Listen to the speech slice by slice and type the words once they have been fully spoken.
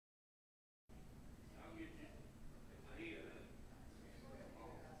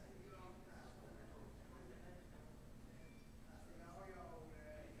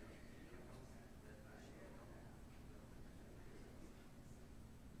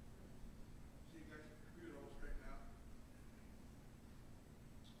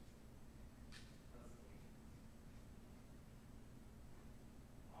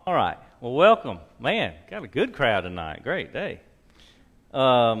All right. Well, welcome. Man, got a good crowd tonight. Great day.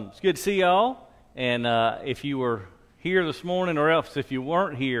 It's good to see y'all. And if you were here this morning, or else if you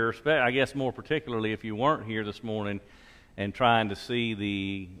weren't here, I guess more particularly if you weren't here this morning and trying to see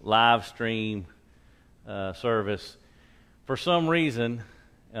the live stream service, for some reason,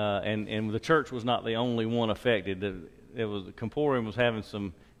 and the church was not the only one affected. The Comporium was having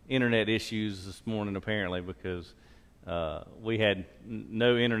some internet issues this morning apparently because we had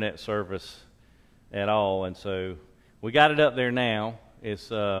no internet service at all, and so we got it up there now.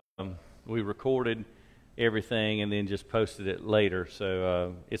 It's we recorded everything and then just posted it later,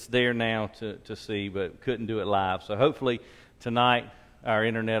 so it's there now to see, but couldn't do it live. So hopefully tonight our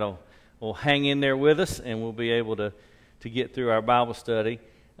internet will hang in there with us, and we'll be able to get through our Bible study.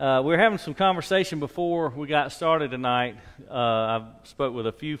 We were having some conversation before we got started tonight. I spoke with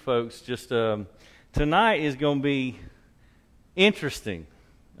a few folks. Just tonight is going to be interesting.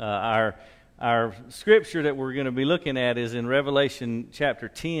 Our scripture that we're going to be looking at is in Revelation chapter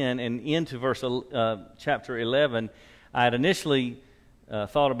 10 and into chapter 11. I had initially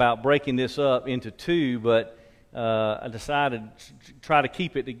thought about breaking this up into two, but I decided to try to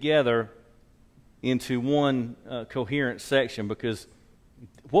keep it together into one coherent section, because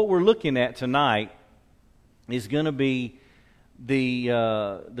what we're looking at tonight is going to be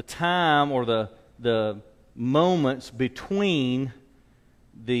the time or the moments between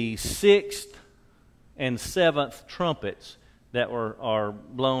the sixth and seventh trumpets that are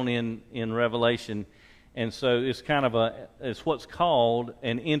blown in Revelation. And so it's kind of it's what's called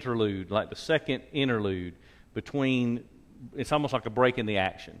an interlude, like the second interlude between. It's almost like a break in the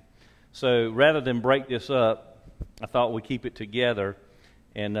action. So rather than break this up, I thought we'd keep it together.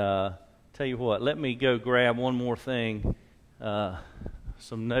 And tell you what, let me go grab one more thing,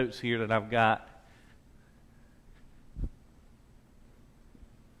 some notes here that I've got.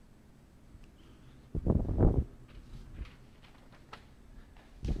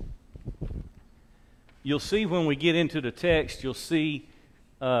 You'll see when we get into the text, you'll see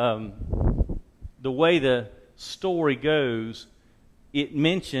the way the story goes. It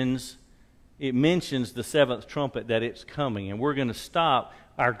mentions the seventh trumpet, that it's coming, and we're going to stop.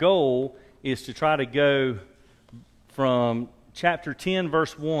 Our goal is to try to go from chapter 10,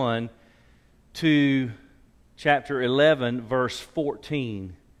 verse 1 to chapter 11, verse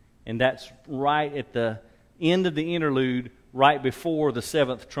 14, and that's right at the end of the interlude, right before the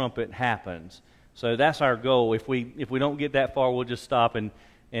seventh trumpet happens. So that's our goal. If we don't get that far, we'll just stop and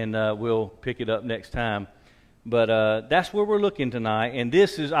we'll pick it up next time. But that's where we're looking tonight, and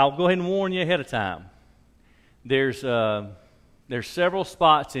this is, I'll go ahead and warn you ahead of time. There's several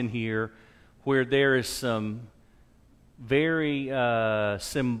spots in here where there is some very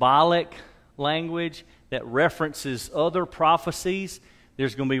symbolic language that references other prophecies.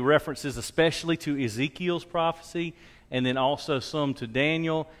 There's going to be references especially to Ezekiel's prophecy, and then also some to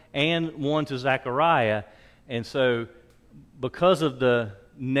Daniel and one to Zechariah. And so because of the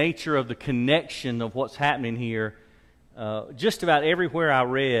nature of the connection of what's happening here, just about everywhere I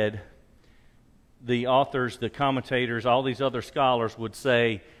read, the authors, the commentators, all these other scholars would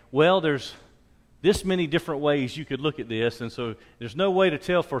say, well, there's this many different ways you could look at this, and so there's no way to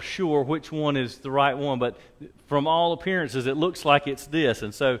tell for sure which one is the right one, but from all appearances it looks like it's this.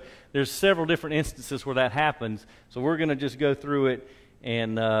 And so there's several different instances where that happens. So we're going to just go through it,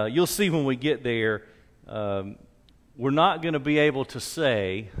 and you'll see when we get there. We're not going to be able to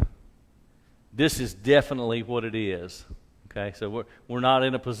say this is definitely what it is. Okay, so we're not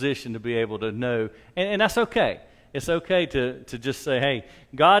in a position to be able to know, and that's okay. It's okay to just say, hey,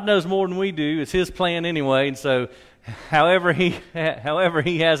 God knows more than we do. It's His plan anyway, and so however He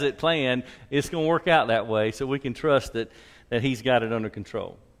has it planned, it's going to work out that way. So we can trust that He's got it under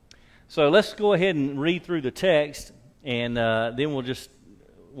control. So let's go ahead and read through the text, and then we'll just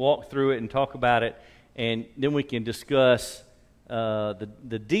walk through it and talk about it. And then we can discuss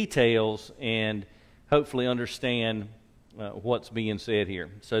the details and hopefully understand what's being said here.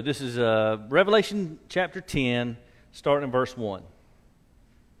 So this is Revelation chapter 10, starting in verse 1.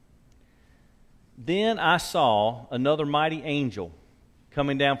 Then I saw another mighty angel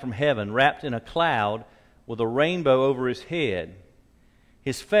coming down from heaven, wrapped in a cloud with a rainbow over his head.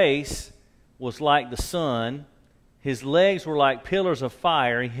 His face was like the sun. His legs were like pillars of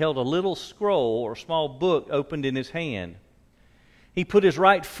fire. He held a little scroll or small book opened in his hand. He put his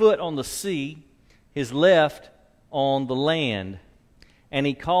right foot on the sea, his left on the land, and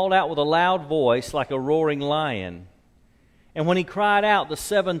he called out with a loud voice like a roaring lion. And when he cried out, the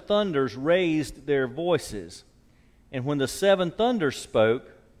seven thunders raised their voices. And when the seven thunders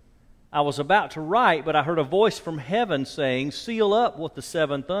spoke, I was about to write, but I heard a voice from heaven saying, "Seal up what the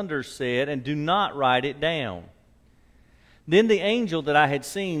seven thunders said, and do not write it down." Then the angel that I had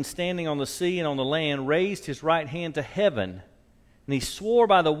seen standing on the sea and on the land raised his right hand to heaven, and he swore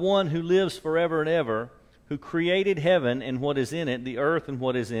by the one who lives forever and ever, who created heaven and what is in it, the earth and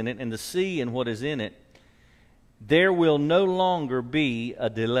what is in it, and the sea and what is in it, there will no longer be a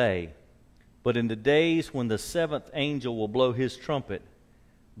delay. But in the days when the seventh angel will blow his trumpet,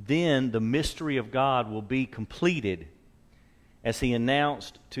 then the mystery of God will be completed, as he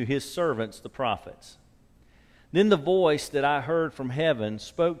announced to his servants the prophets. Then the voice that I heard from heaven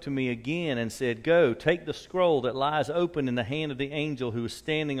spoke to me again and said, "Go, take the scroll that lies open in the hand of the angel who is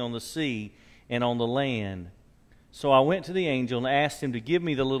standing on the sea and on the land." So I went to the angel and asked him to give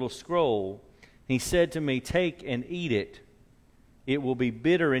me the little scroll. He said to me, "Take and eat it. It will be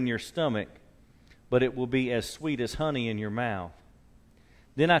bitter in your stomach, but it will be as sweet as honey in your mouth."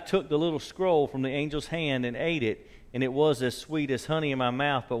 Then I took the little scroll from the angel's hand and ate it, and it was as sweet as honey in my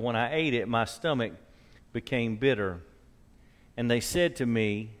mouth, but when I ate it, my stomach became bitter. And they said to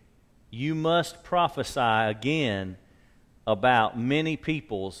me, "You must prophesy again about many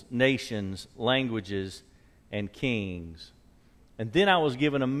peoples, nations, languages, and kings." And then I was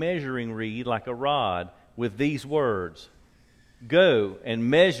given a measuring reed like a rod with these words, "Go and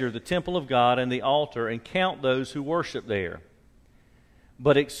measure the temple of God and the altar and count those who worship there.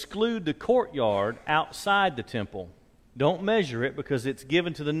 But exclude the courtyard outside the temple. Don't measure it, because it's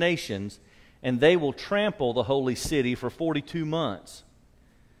given to the nations, and they will trample the holy city for 42 months.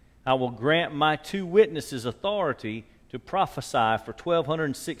 I will grant my 2 witnesses authority to prophesy for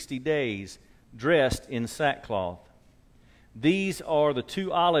 1,260 days, dressed in sackcloth. These are the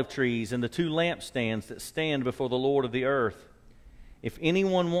 2 olive trees and the 2 lampstands that stand before the Lord of the earth. If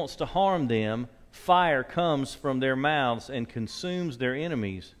anyone wants to harm them, fire comes from their mouths and consumes their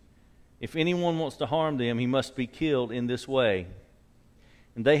enemies. If anyone wants to harm them, he must be killed in this way.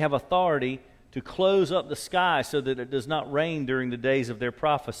 And they have authority to close up the sky so that it does not rain during the days of their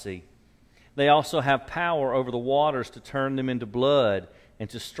prophecy. They also have power over the waters to turn them into blood and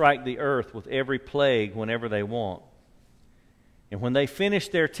to strike the earth with every plague whenever they want. And when they finish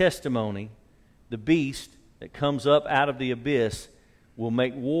their testimony, the beast that comes up out of the abyss will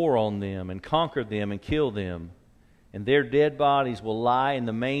make war on them and conquer them and kill them. And their dead bodies will lie in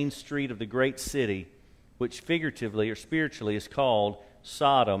the main street of the great city, which figuratively or spiritually is called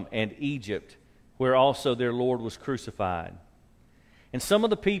Sodom and Egypt, where also their Lord was crucified. And some of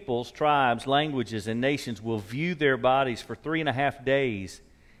the peoples, tribes, languages, and nations will view their bodies for 3.5 days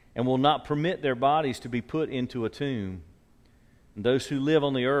and will not permit their bodies to be put into a tomb. And those who live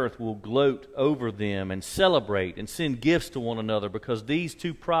on the earth will gloat over them and celebrate and send gifts to one another, because these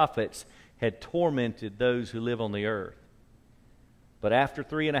 2 prophets had tormented those who live on the earth. But after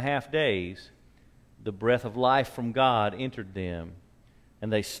 3.5 days, the breath of life from God entered them,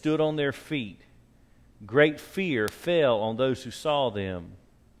 and they stood on their feet. Great fear fell on those who saw them.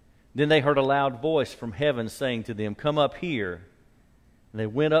 Then they heard a loud voice from heaven saying to them, "Come up here." And they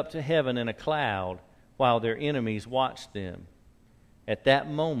went up to heaven in a cloud while their enemies watched them. At that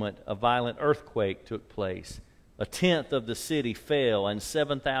moment, a violent earthquake took place. 1/10 of the city fell, and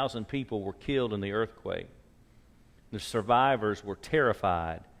 7,000 people were killed in the earthquake. The survivors were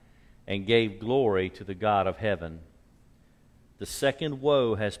terrified and gave glory to the God of heaven. The second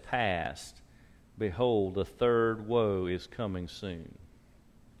woe has passed. Behold, the third woe is coming soon.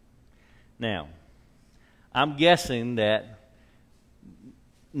 Now, I'm guessing that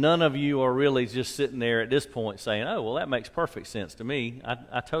none of you are really just sitting there at this point saying, "Oh, well, that makes perfect sense to me.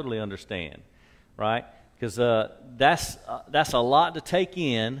 I totally understand," right? Because that's a lot to take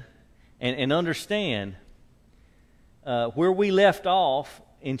in and understand. Where we left off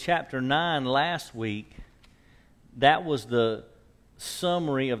in chapter 9 last week, that was the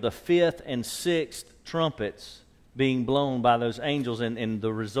summary of the 5th and 6th trumpets being blown by those angels, and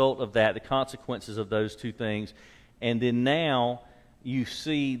the result of that, the consequences of those 2 things. And then now you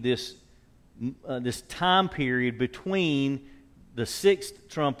see this time period between the 6th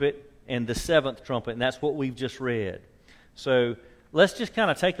trumpet and the 7th trumpet, and that's what we've just read. So let's just kind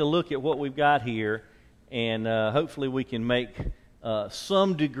of take a look at what we've got here, and hopefully we can make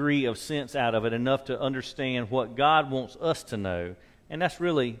some degree of sense out of it, enough to understand what God wants us to know. And that's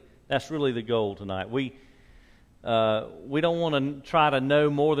really the goal tonight. We don't want to try to know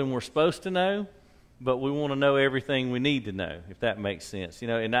more than we're supposed to know, but we want to know everything we need to know, if that makes sense. You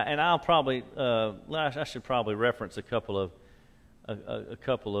know, and I'll probably I should probably reference a couple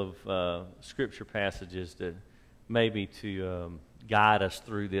of scripture passages that maybe to guide us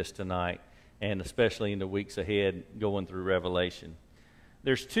through this tonight, and especially in the weeks ahead going through Revelation.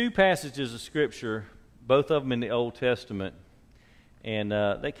 There's two passages of Scripture, both of them in the Old Testament, and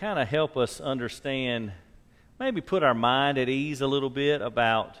they kind of help us understand, maybe put our mind at ease a little bit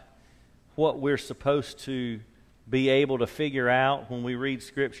about what we're supposed to be able to figure out when we read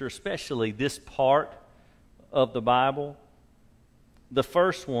Scripture, especially this part of the Bible. The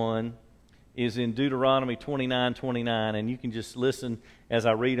first one is in Deuteronomy 29:29, and you can just listen as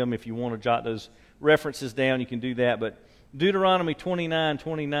I read them. If you want to jot those references down, you can do that. But Deuteronomy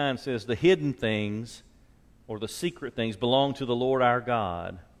 29:29 says, "The hidden things, or the secret things, belong to the Lord our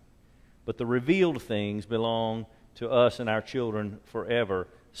God, but the revealed things belong to us and our children forever,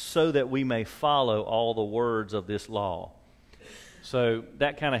 so that we may follow all the words of this law." So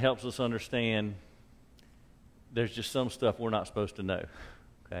that kind of helps us understand there's just some stuff we're not supposed to know.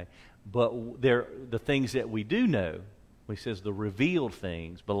 Okay? But the things that we do know, he says the revealed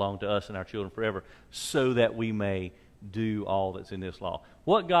things belong to us and our children forever, so that we may do all that's in this law.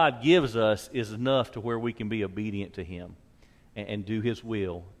 What God gives us is enough to where we can be obedient to Him and do His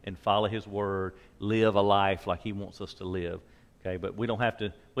will and follow His word, live a life like He wants us to live. Okay, but we don't have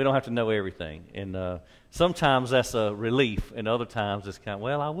to know everything, and sometimes that's a relief, and other times it's kind of,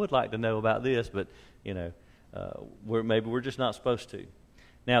 well, I would like to know about this, but maybe we're just not supposed to.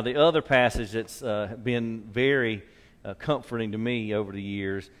 Now, the other passage that's been very comforting to me over the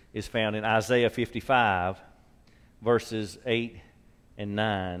years is found in Isaiah 55, verses 8 and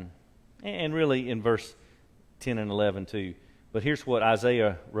 9, and really in verse 10 and 11 too. But here's what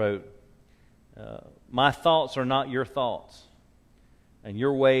Isaiah wrote: "My thoughts are not your thoughts, and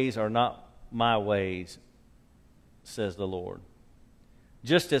your ways are not my ways, says the Lord.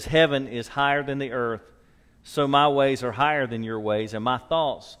 Just as heaven is higher than the earth, so my ways are higher than your ways, and my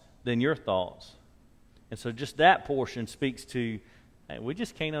thoughts than your thoughts." And so just that portion speaks to, we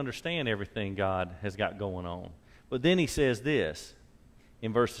just can't understand everything God has got going on. But then he says this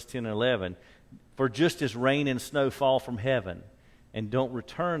in verses 10 and 11, "For just as rain and snow fall from heaven, and don't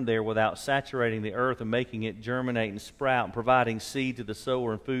return there without saturating the earth and making it germinate and sprout, and providing seed to the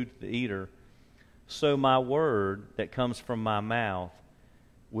sower and food to the eater, so my word that comes from my mouth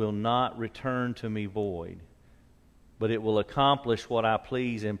will not return to me void, but it will accomplish what I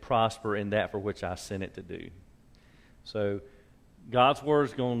please and prosper in that for which I sent it to do." So God's word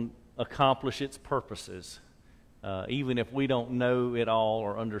is going to accomplish its purposes, even if we don't know it all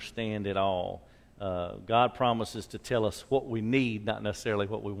or understand it all. God promises to tell us what we need, not necessarily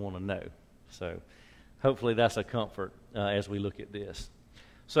what we want to know. So hopefully that's a comfort as we look at this.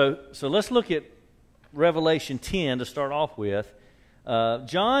 So let's look at Revelation 10 to start off with.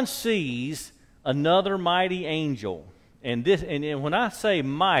 John sees another mighty angel, and when I say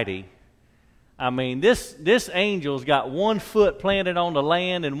mighty, I mean this angel's got one foot planted on the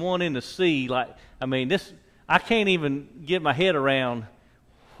land and one in the sea. I can't even get my head around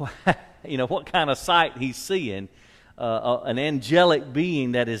what kind of sight he's seeing. An angelic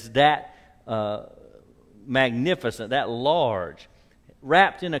being that is that magnificent, that large,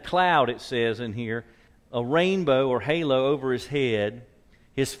 wrapped in a cloud, it says in here, a rainbow or halo over his head,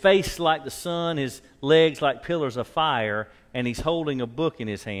 his face like the sun, his legs like pillars of fire, and he's holding a book in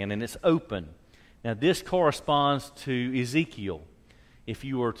his hand, and it's open. Now, this corresponds to Ezekiel. If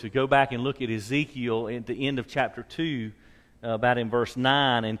you were to go back and look at Ezekiel at the end of chapter 2, about in verse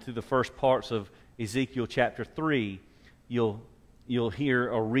 9 and through the first parts of Ezekiel chapter 3, you'll hear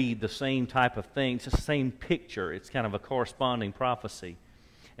or read the same type of thing. It's the same picture. It's kind of a corresponding prophecy.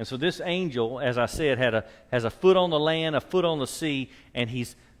 And so this angel, as I said, has a foot on the land, a foot on the sea, and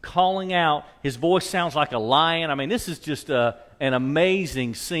he's calling out. His voice sounds like a lion. I mean, this is just an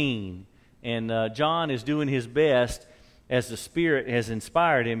amazing scene. And John is doing his best, as the Spirit has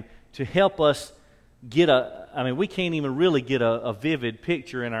inspired him, to help us get we can't even really get a vivid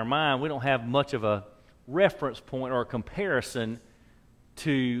picture in our mind. We don't have much of a reference point or a comparison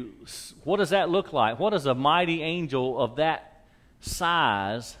to what does that look like? What does a mighty angel of that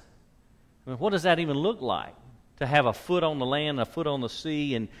size, what does that even look like? To have a foot on the land, a foot on the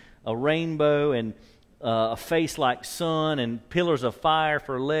sea, and a rainbow, and a face like sun, and pillars of fire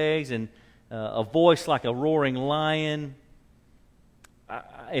for legs, and a voice like a roaring lion.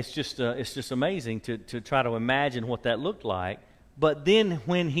 It's just amazing to try to imagine what that looked like. But then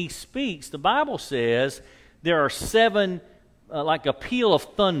when he speaks, the Bible says there are seven, like a peal of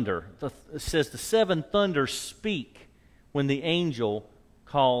thunder. It says the seven thunders speak when the angel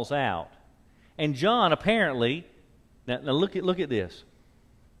calls out. And John apparently, now look at this.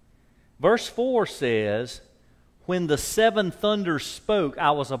 Verse 4 says, "When the seven thunders spoke,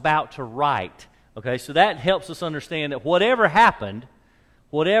 I was about to write." Okay, so that helps us understand that whatever happened,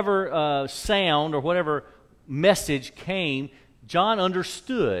 whatever sound or whatever message came, John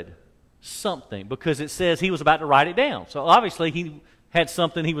understood something because it says he was about to write it down. So obviously he had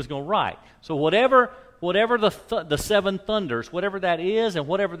something he was going to write. So whatever the seven thunders, whatever that is and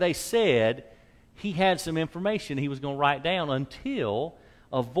whatever they said, he had some information he was going to write down until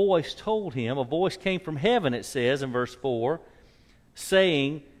a voice told him, a voice came from heaven, it says in verse 4,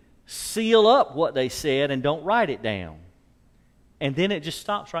 saying, seal up what they said and don't write it down. And then it just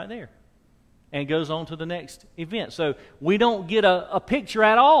stops right there and goes on to the next event. So we don't get a picture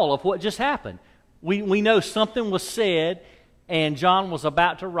at all of what just happened. We know something was said and John was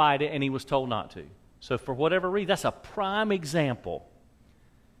about to write it and he was told not to. So for whatever reason, that's a prime example.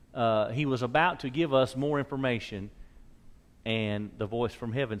 He was about to give us more information and the voice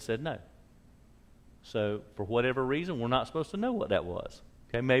from heaven said no. So for whatever reason, we're not supposed to know what that was.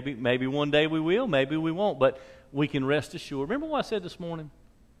 Okay, maybe one day we will, maybe we won't, but we can rest assured. Remember what I said this morning?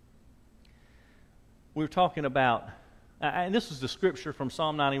 We were talking about, and this is the scripture from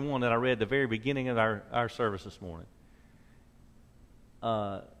Psalm 91 that I read at the very beginning of our service this morning.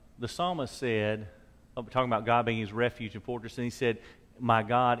 The psalmist said, talking about God being his refuge and fortress, and he said, my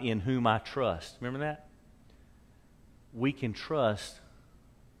God in whom I trust. Remember that? We can trust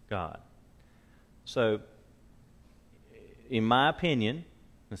God. So, in my opinion,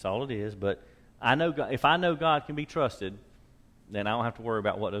 that's all it is, but I know God, if I know God can be trusted, then I don't have to worry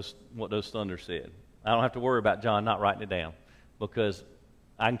about what those thunders said. I don't have to worry about John not writing it down because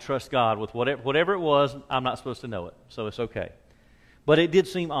I can trust God with whatever it was. I'm not supposed to know it, so it's okay. But it did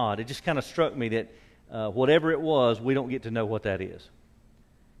seem odd. It just kind of struck me that whatever it was, we don't get to know what that is.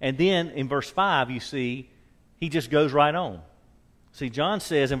 And then in verse 5, you see, he just goes right on. See, John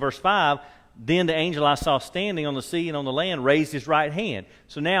says in verse 5, then the angel I saw standing on the sea and on the land raised his right hand.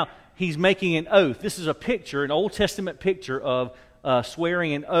 So now he's making an oath. This is a picture, an Old Testament picture of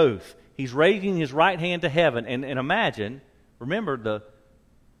swearing an oath. He's raising his right hand to heaven. And imagine, remember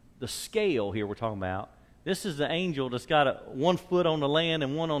the scale here we're talking about. This is the angel that's got 1 foot on the land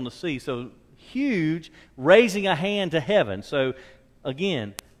and 1 on the sea. So huge, raising a hand to heaven. So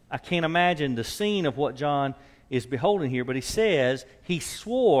again, I can't imagine the scene of what John is beholding here, but he says he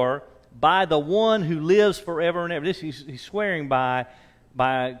swore by the one who lives forever and ever. He's swearing by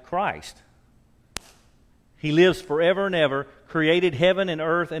Christ. He lives forever and ever, created heaven and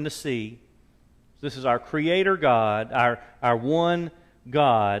earth and the sea. This is our Creator God, our one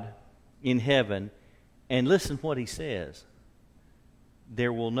God in heaven. And listen what he says.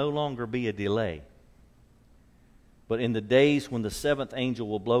 There will no longer be a delay. But in the days when the seventh angel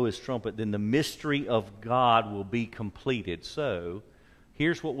will blow his trumpet, then the mystery of God will be completed. So,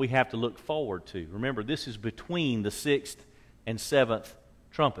 here's what we have to look forward to. Remember, this is between the 6th and 7th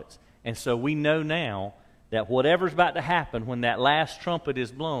trumpets. And so we know now that whatever's about to happen when that last trumpet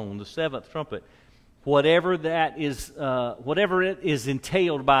is blown, the 7th trumpet, whatever it is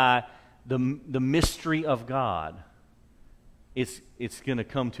entailed by the mystery of God, it's going to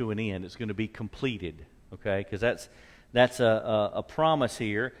come to an end. It's going to be completed. Okay, because that's a promise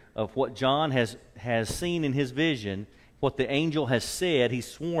here of what John has seen in his vision, what the angel has said. He's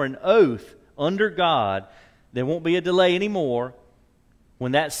sworn an oath under God. There won't be a delay anymore.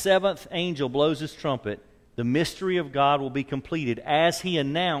 When that 7th angel blows his trumpet, the mystery of God will be completed as he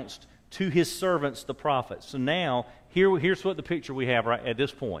announced to his servants, the prophets. So now, here's what the picture we have right at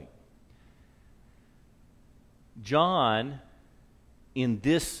this point. John, in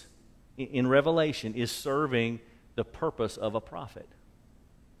Revelation, is serving the purpose of a prophet.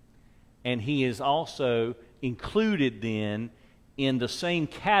 And he is also included then in the same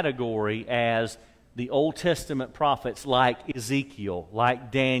category as the Old Testament prophets like Ezekiel,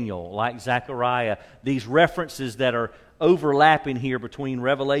 like Daniel, like Zechariah. These references that are overlapping here between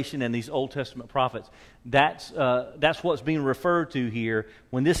Revelation and these Old Testament prophets. That's what's being referred to here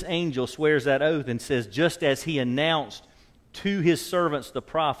when this angel swears that oath and says, just as he announced to his servants, the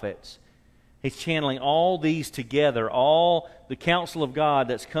prophets. He's channeling all these together, all the counsel of God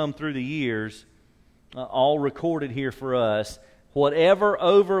that's come through the years, all recorded here for us. Whatever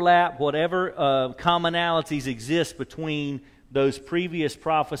overlap, whatever commonalities exist between those previous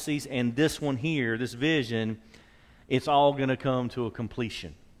prophecies and this one here, this vision, it's all going to come to a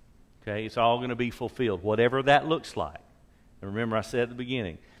completion. Okay, it's all going to be fulfilled, whatever that looks like. And remember, I said at the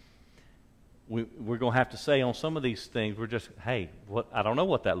beginning, we're going to have to say on some of these things, we're just, hey, I don't know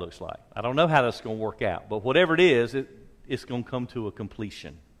what that looks like. I don't know how that's going to work out. But whatever it is, it's going to come to a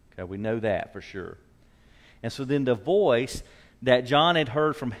completion. Okay, we know that for sure. And so then the voice that John had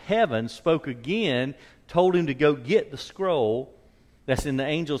heard from heaven spoke again, told him to go get the scroll that's in the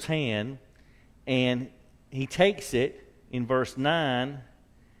angel's hand, and he takes it in verse 9,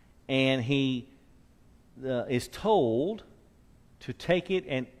 and he is told to take it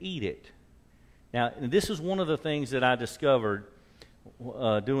and eat it. Now, this is one of the things that I discovered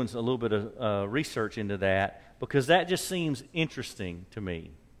doing a little bit of research into that, because that just seems interesting to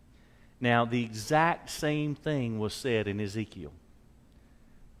me. Now, the exact same thing was said in Ezekiel.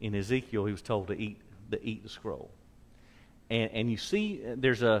 In Ezekiel, he was told to eat the scroll. And you see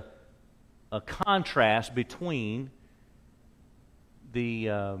there's a contrast between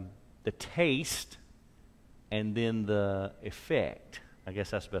the taste and then the effect. I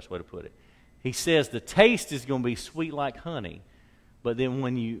guess that's the best way to put it. He says the taste is going to be sweet like honey, but then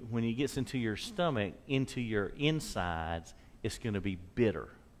when it gets into your stomach, into your insides, it's going to be bitter.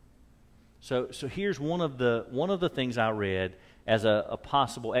 So here's one of the things I read as a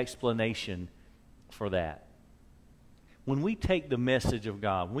possible explanation for that. When we take the message of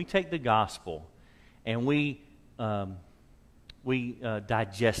God, when we take the gospel, and we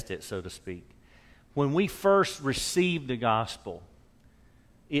digest it, so to speak. When we first receive the gospel,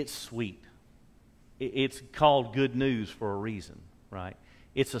 it's sweet. It's called good news for a reason, right?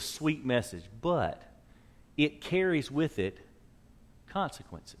 It's a sweet message, but it carries with it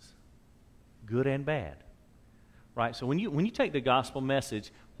consequences, good and bad, right? So when you take the gospel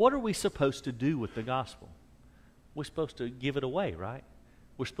message, what are we supposed to do with the gospel? We're supposed to give it away, right?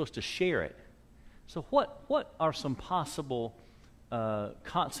 We're supposed to share it. So what are some possible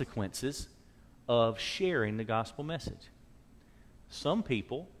consequences of sharing the gospel message? Some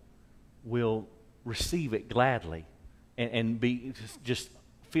people will receive it gladly and be just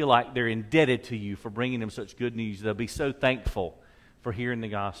feel like they're indebted to you for bringing them such good news. They'll be so thankful for hearing the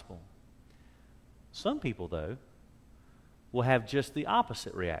gospel. Some people, though, will have just the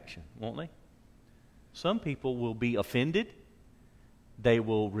opposite reaction, won't they? Some people will be offended. They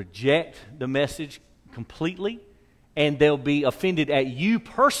will reject the message completely, and they'll be offended at you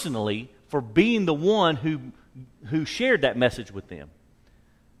personally for being the one who shared that message with them.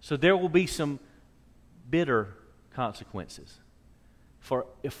 So there will be some bitter consequences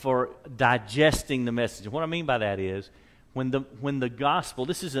for digesting the message. And what I mean by that is when the gospel,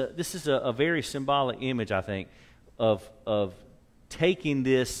 this is a very symbolic image, I think, of taking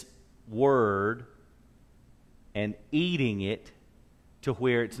this word and eating it to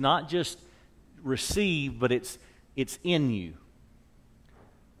where it's not just received, but it's in you.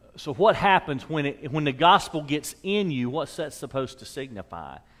 So what happens when the gospel gets in you? What's that supposed to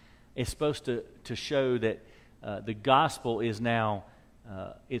signify? It's supposed to show that the gospel is now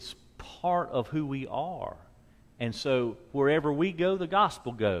it's part of who we are, and so wherever we go, the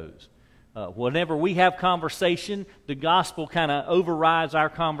gospel goes. Whenever we have conversation, the gospel kind of overrides our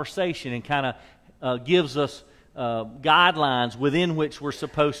conversation and kind of gives us guidelines within which we're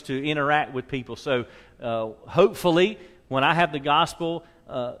supposed to interact with people. So hopefully, when I have the gospel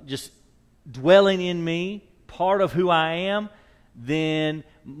just dwelling in me, part of who I am, then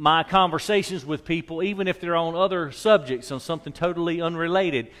my conversations with people, even if they're on other subjects, on something totally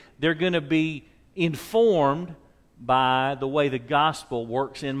unrelated, they're going to be informed by the way the gospel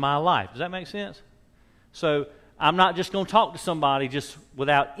works in my life. Does that make sense? So I'm not just going to talk to somebody just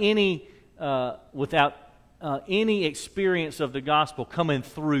without any experience of the gospel coming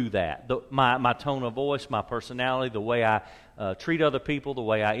through that. My tone of voice, my personality, the way I treat other people, the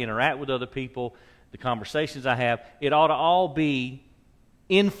way I interact with other people, the conversations I have, it ought to all be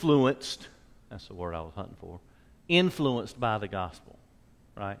influenced, that's the word I was hunting for, influenced by the gospel,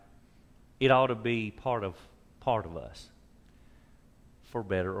 right? It ought to be part of us, for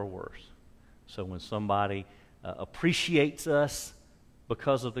better or worse. So when somebody appreciates us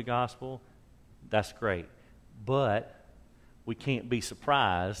because of the gospel, that's great. But we can't be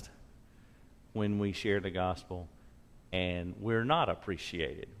surprised when we share the gospel and we're not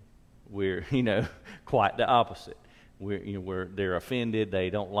appreciated. We're, quite the opposite. They're offended. They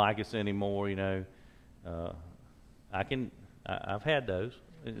don't like us anymore. I've had those.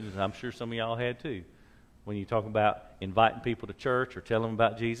 I'm sure some of y'all had too. When you talk about inviting people to church or telling them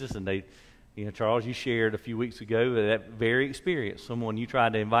about Jesus, and they, Charles, you shared a few weeks ago that very experience. Someone you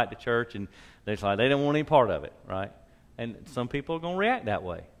tried to invite to church, and they don't want any part of it, right? And some people are going to react that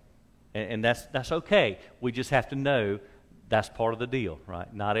way, and that's okay. We just have to know that's part of the deal,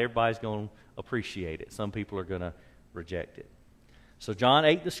 right? Not everybody's going to appreciate it. Some people are going to reject it. So John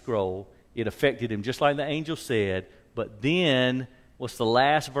ate the scroll. It affected him just like the angel said. But then, what's the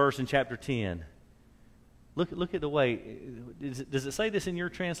last verse in chapter 10? Look at the way. Does it say this in your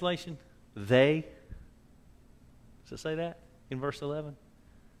translation? They? Does it say that in verse 11?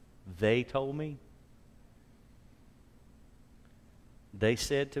 They told me. They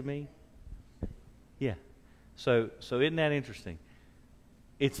said to me. Yeah. So isn't that interesting?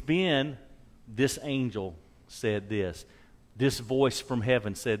 It's been, this angel said this. This voice from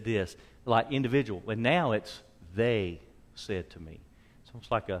heaven said this, like individual. And now it's they said to me. It's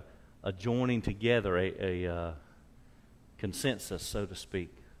almost like a joining together, a consensus, so to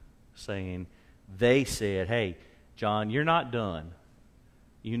speak, saying they said, hey, John, you're not done.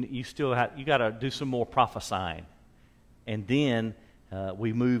 You still have, you got to do some more prophesying. And then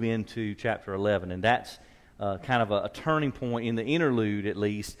we move into chapter 11, and that's kind of a turning point in the interlude, at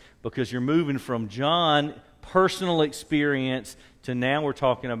least, because you're moving from John personal experience to now we're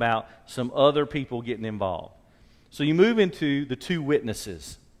talking about some other people getting involved. So you move into the two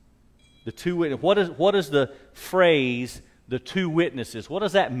witnesses. The two witnesses. What is the phrase, the two witnesses? What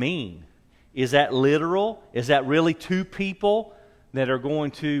does that mean? Is that literal? Is that really two people that are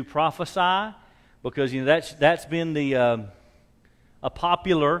going to prophesy? Because that's been the a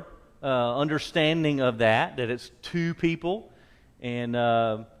popular understanding of that it's two people, and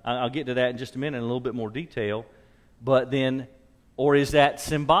I'll get to that in just a minute in a little bit more detail. But then, or is that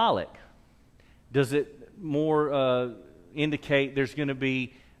symbolic? Does it more indicate there's going to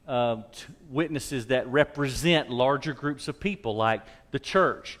be witnesses that represent larger groups of people, like the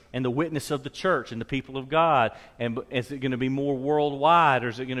church and the witness of the church and the people of God? And is it going to be more worldwide, or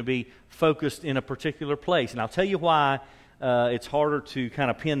is it going to be focused in a particular place? And I'll tell you why it's harder to kind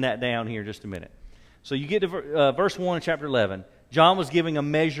of pin that down here in just a minute. So you get to verse 1 in chapter 11. John was giving a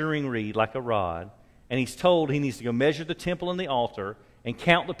measuring reed, like a rod, and he's told he needs to go measure the temple and the altar and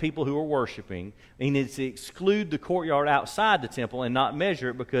count the people who are worshiping. He needs to exclude the courtyard outside the temple and not measure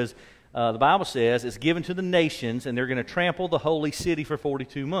it, because the Bible says it's given to the nations, and they're going to trample the holy city for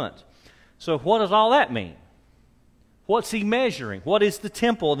 42 months. So what does all that mean? What's he measuring? What is the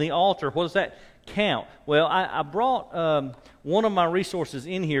temple and the altar? What does that count? Well, I brought one of my resources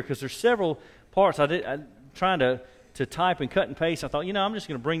in here because there's several parts. I'm trying to type and cut and paste. I thought, I'm just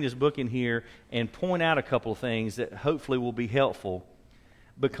going to bring this book in here and point out a couple of things that hopefully will be helpful,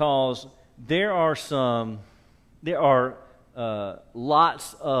 because there are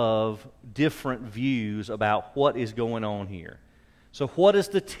lots of different views about what is going on here. So what does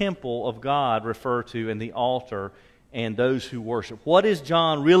the temple of God refer to, and the altar and those who worship? What is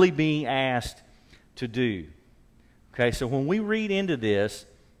John really being asked to do? Okay, so when we read into this,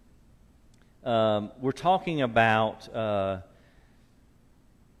 we're talking about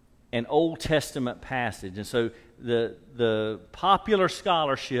an Old Testament passage. And so the popular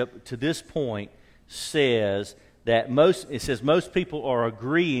scholarship to this point says that most people are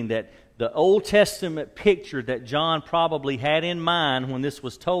agreeing that the Old Testament picture that John probably had in mind when this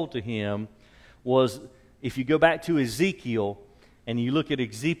was told to him was, if you go back to Ezekiel and you look at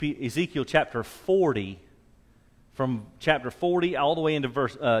Ezekiel chapter 40, from chapter 40 all the way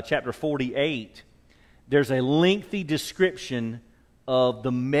into chapter 48, there's a lengthy description of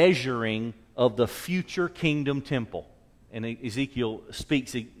the measuring of the future kingdom temple. And Ezekiel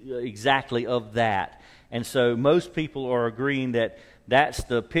speaks exactly of that. And so most people are agreeing that that's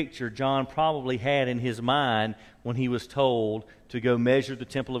the picture John probably had in his mind when he was told to go measure the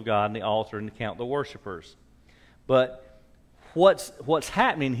temple of God and the altar and to count the worshipers. But what's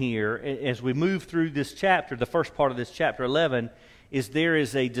happening here as we move through this chapter, the first part of this chapter 11, is there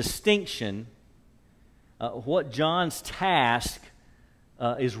is a distinction. What John's task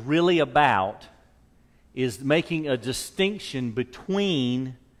is really about is making a distinction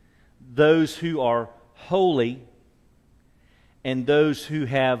between those who are holy and those who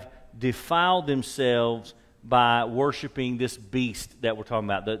have defiled themselves by worshiping this beast that we're talking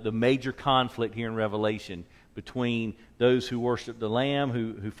about, the major conflict here in Revelation between those who worship the Lamb,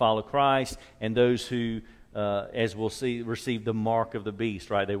 who follow Christ, and those who, as we'll see, receive the mark of the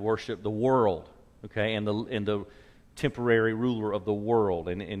beast, right? They worship the world, okay, and the temporary ruler of the world.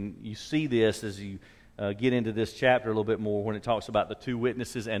 And you see this as you get into this chapter a little bit more when it talks about the two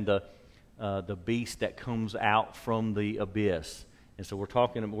witnesses and the beast that comes out from the abyss. And so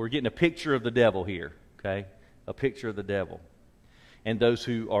we're getting a picture of the devil here, okay? A picture of the devil. And those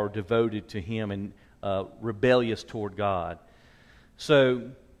who are devoted to him and rebellious toward God.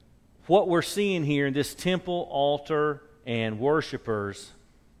 So what we're seeing here in this temple, altar, and worshipers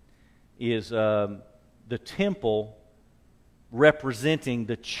is the temple representing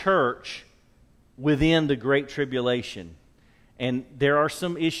the church within the Great Tribulation. And there are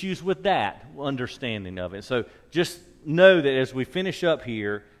some issues with that understanding of it. So just know that as we finish up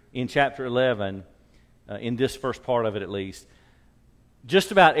here in chapter 11, in this first part of it at least,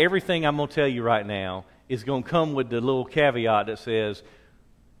 just about everything I'm going to tell you right now is going to come with the little caveat that says,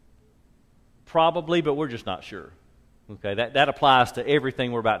 probably, but we're just not sure. Okay, that applies to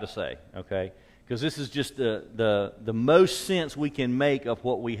everything we're about to say, okay? Because this is just the most sense we can make of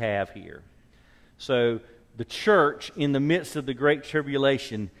what we have here. So the church in the midst of the Great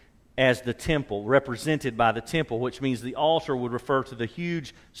Tribulation as the temple, represented by the temple, which means the altar would refer to the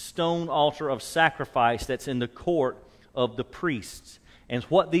huge stone altar of sacrifice that's in the court of the priests. And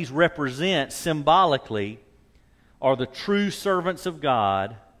what these represent symbolically are the true servants of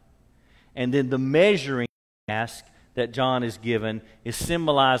God, and then the measuring task that John is given is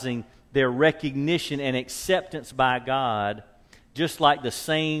symbolizing their recognition and acceptance by God, just like the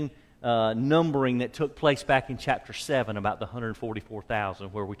same numbering that took place back in chapter 7 about the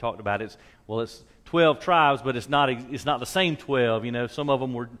 144,000, where we talked about it's 12 tribes, but it's not the same 12. You know, some of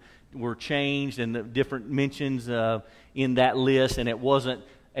them were changed and the different mentions in that list, and it wasn't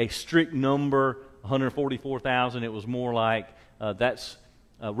a strict number, 144,000. It was more like that's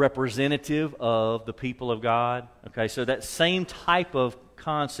representative of the people of God. Okay, so that same type of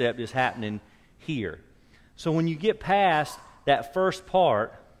concept is happening here. So when you get past that first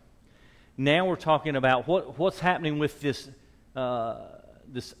part, now we're talking about what's happening with this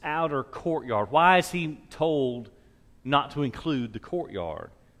this outer courtyard. Why is he told not to include the courtyard?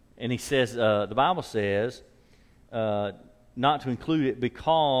 And he says, the Bible says, not to include it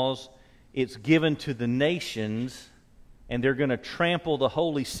because it's given to the nations, and they're going to trample the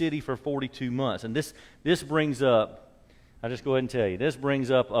holy city for 42 months. And this brings up, I'll just go ahead and tell you, this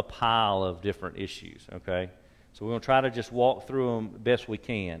brings up a pile of different issues, okay? So we're going to try to just walk through them best we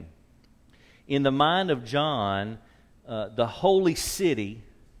can. In the mind of John, the holy city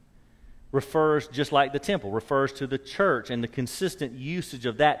refers, just like the temple, refers to the church, and the consistent usage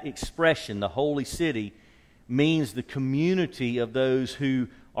of that expression, the holy city, means the community of those who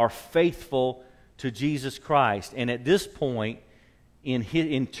are faithful to Jesus Christ. And at this point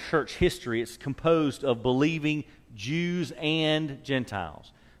in church history, it's composed of believing Jews and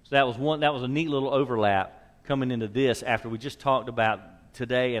Gentiles. So that was a neat little overlap coming into this after we just talked about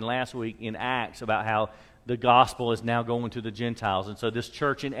today and last week in Acts about how the gospel is now going to the Gentiles. And so this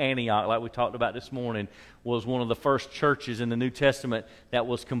church in Antioch, like we talked about this morning, was one of the first churches in the New Testament that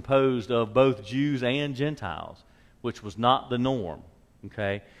was composed of both Jews and Gentiles, which was not the norm.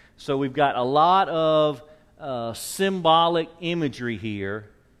 Okay? So we've got a lot of symbolic imagery here.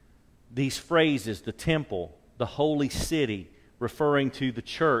 These phrases, the temple, the holy city, referring to the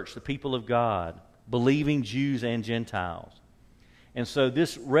church, the people of God, believing Jews and Gentiles. And so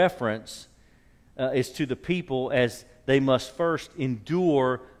this reference is to the people as they must first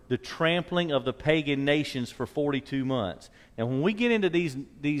endure the trampling of the pagan nations for 42 months. Now, when we get into these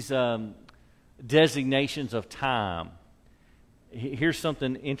designations of time, here's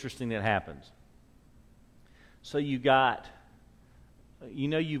something interesting that happens. So you've got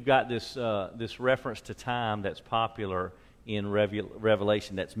this reference to time that's popular in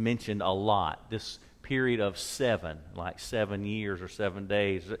Revelation that's mentioned a lot. This period of 7, like 7 years or 7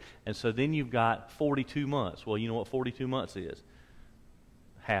 days. And so then you've got 42 months. Well, you know what 42 months is?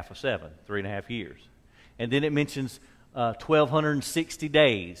 Half of 7, 3.5 years. And then it mentions 1,260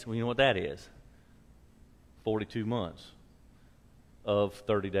 days. Well, you know what that is? 42 months of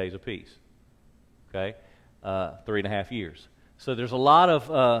 30 days apiece. Okay? 3.5 years. So there's a lot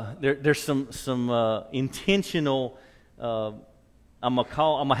of, there's some intentional, I'm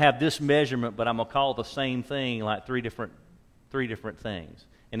gonna have this measurement, but I'm gonna call the same thing like three different things,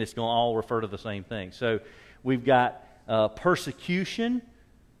 and it's gonna all refer to the same thing. So we've got persecution.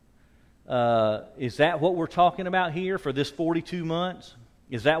 Is that what we're talking about here for this 42 months?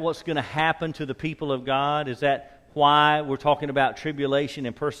 Is that what's going to happen to the people of God? Is that why we're talking about tribulation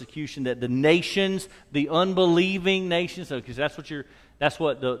and persecution? That the nations, the unbelieving nations, because that's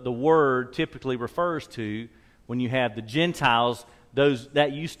what the word typically refers to when you have the Gentiles.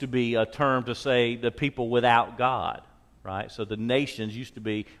 That used to be a term to say the people without God, right? So the nations used to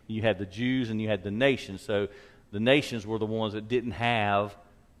be, you had the Jews and you had the nations. So the nations were the ones that didn't have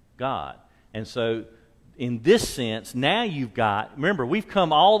God. And so in this sense, now you've got, remember, we've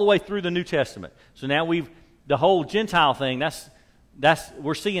come all the way through the New Testament. So now the whole Gentile thing,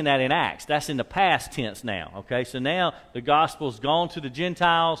 we're seeing that in Acts. That's in the past tense now, okay? So now the gospel's gone to the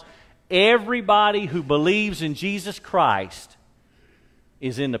Gentiles. Everybody who believes in Jesus Christ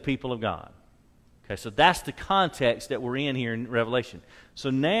is in the people of God. Okay, so that's the context that we're in here in Revelation.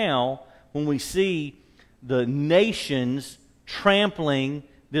 So now, when we see the nations trampling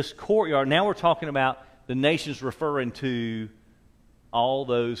this courtyard, now we're talking about the nations referring to all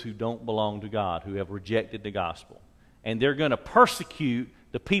those who don't belong to God, who have rejected the gospel. And they're going to persecute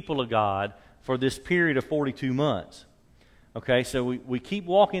the people of God for this period of 42 months. Okay, so we keep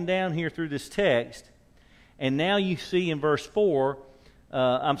walking down here through this text, and now you see in verse 3,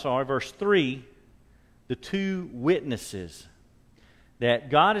 the two witnesses, that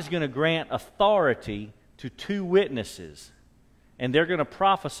God is going to grant authority to 2 witnesses, and they're going to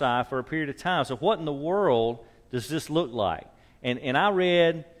prophesy for a period of time. So what in the world does this look like? And I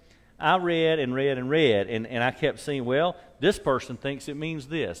read and I kept seeing, well, this person thinks it means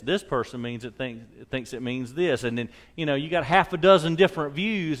this. This person thinks it means this. And then, you got half a dozen different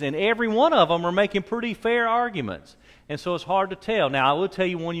views, and every one of them are making pretty fair arguments. And so it's hard to tell. Now, I will tell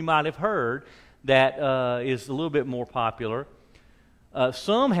you one you might have heard that is a little bit more popular.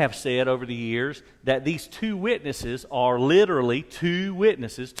 Some have said over the years that these 2 witnesses are literally 2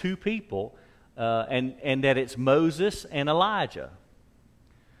 witnesses, 2 people, and that it's Moses and Elijah.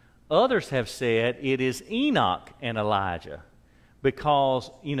 Others have said it is Enoch and Elijah, because,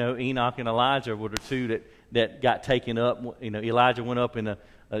 Enoch and Elijah were the 2 that got taken up. Elijah went up in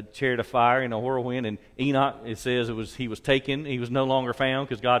a chariot of fire in a whirlwind, and Enoch, it says he was taken. He was no longer found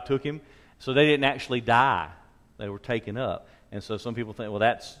because God took him. So they didn't actually die. They were taken up. And so some people think, well,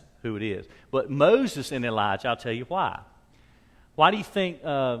 that's who it is. But Moses and Elijah, I'll tell you why. Why do you think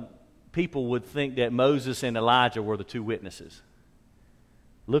people would think that Moses and Elijah were the 2 witnesses?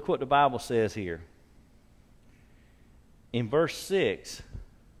 Look what the Bible says here. In verse 6,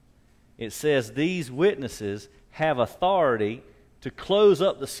 it says, these witnesses have authority to close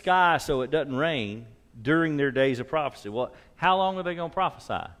up the sky so it doesn't rain during their days of prophecy. Well, how long are they going to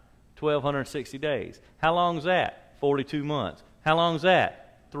prophesy? 1,260 days. How long is that? 42 months. How long is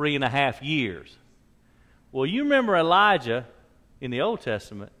that? 3.5 years. Well, you remember Elijah in the Old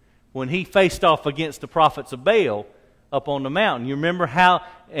Testament when he faced off against the prophets of Baal up on the mountain. You remember how,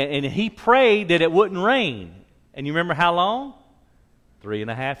 and he prayed that it wouldn't rain. And you remember how long?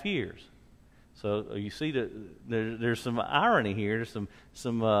 3.5 years. So you see that there's some irony here. There's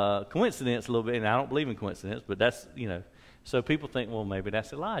some coincidence a little bit, and I don't believe in coincidence, but that's, so people think, well, maybe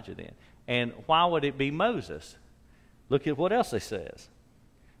that's Elijah then. And why would it be Moses? Look at what else it says.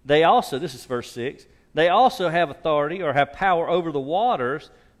 They also, this is verse 6, they also have authority or have power over the waters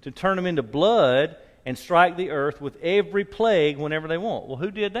to turn them into blood and strike the earth with every plague whenever they want. Well,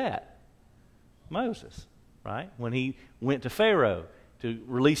 who did that? Moses, right? When he went to Pharaoh to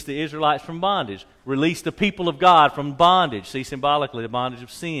release the Israelites from bondage, release the people of God from bondage, see symbolically the bondage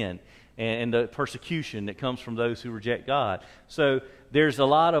of sin and the persecution that comes from those who reject God. So there's a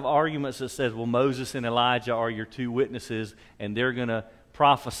lot of arguments that says, well, Moses and Elijah are your 2 witnesses, and they're going to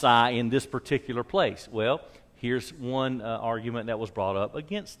prophesy in this particular place. Well, here's one argument that was brought up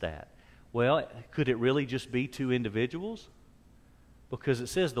against that. Well, could it really just be 2 individuals? Because it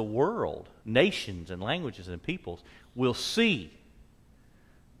says the world, nations and languages and peoples will see.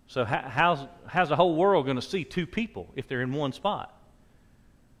 So how's the whole world going to see 2 people if they're in one spot?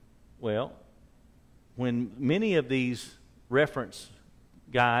 Well, when many of these reference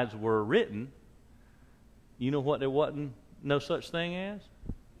guides were written, you know what there wasn't no such thing as?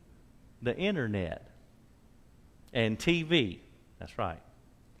 The internet and TV. That's right.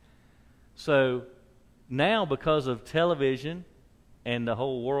 So now, because of television and the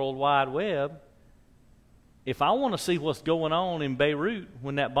whole World Wide Web, if I want to see what's going on in Beirut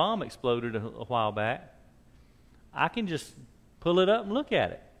when that bomb exploded a while back, I can just pull it up and look at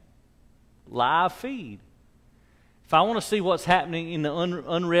it. Live feed. If I want to see what's happening in the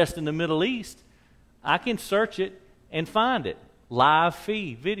unrest in the Middle East, I can search it and find it. Live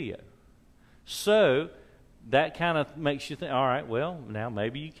feed video. So that kind of makes you think, all right, well, now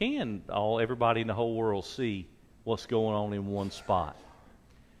maybe you can everybody in the whole world see what's going on in one spot.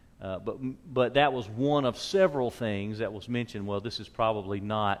 But that was one of several things that was mentioned. Well, this is probably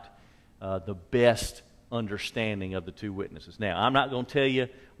not the best understanding of the 2 witnesses. Now, I'm not going to tell you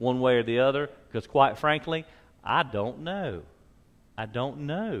one way or the other, because quite frankly, I don't know. I don't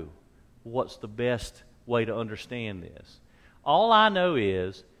know what's the best way to understand this. All I know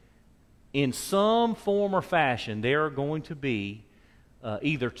is, in some form or fashion, there are going to be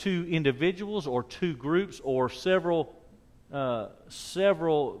either 2 individuals or 2 groups or several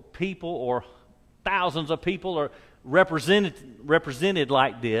people or thousands of people are represented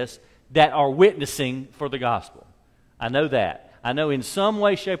like this that are witnessing for the gospel. I know that. I know in some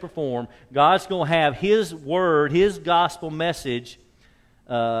way, shape, or form, God's going to have His word, His gospel message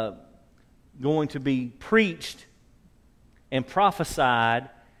going to be preached and prophesied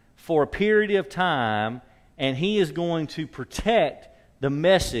for a period of time, and He is going to protect the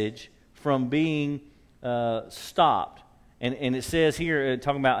message from being stopped. And it says here,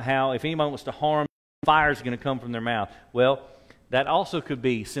 talking about how if anybody wants to harm, fire is going to come from their mouth. Well, that also could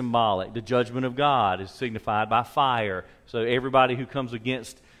be symbolic. The judgment of God is signified by fire. So everybody who comes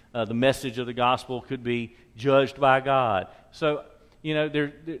against the message of the gospel could be judged by God. So,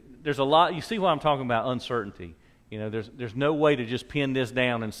 there's a lot. You see what I'm talking about, uncertainty. There's no way to just pin this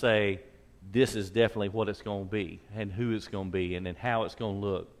down and say, this is definitely what it's going to be and who it's going to be and then how it's going to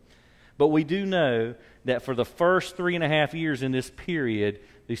look. But we do know that for the first 3.5 years in this period,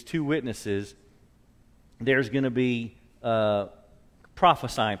 these two witnesses, there's going to be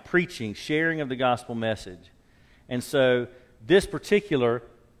prophesying, preaching, sharing of the gospel message. And so this particular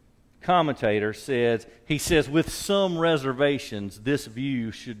commentator says, with some reservations, this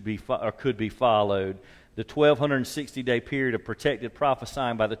view should be or could be followed. The 1,260-day period of protected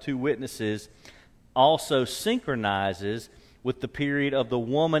prophesying by the two witnesses also synchronizes with the period of the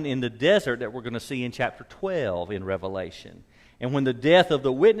woman in the desert that we're going to see in chapter 12 in Revelation. And when the death of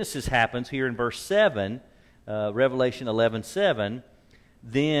the witnesses happens here in verse 7, Revelation 11:7,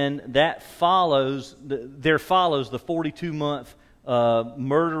 then that follows the 42-month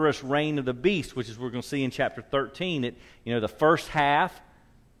murderous reign of the beast, which is we're going to see in chapter 13. The first half,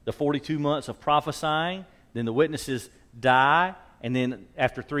 the 42 months of prophesying, then the witnesses die, and then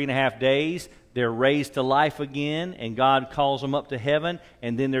after 3.5 days, they're raised to life again, and God calls them up to heaven,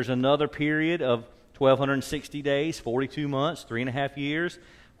 and then there's another period of 1,260 days, 42 months, 3.5 years,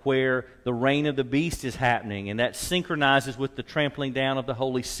 where the reign of the beast is happening, and that synchronizes with the trampling down of the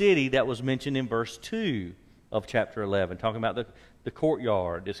holy city that was mentioned in verse 2 of chapter 11, talking about the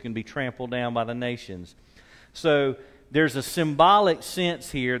courtyard that's going to be trampled down by the nations. So there's a symbolic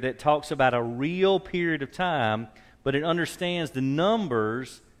sense here that talks about a real period of time, but it understands the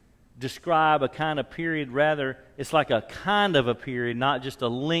numbers describe a kind of period, rather, it's like a kind of a period, not just a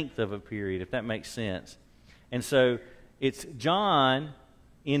length of a period, if that makes sense. And so it's John,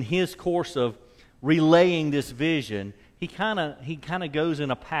 in his course of relaying this vision, he kind of goes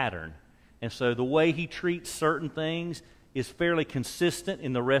in a pattern. And so the way he treats certain things is fairly consistent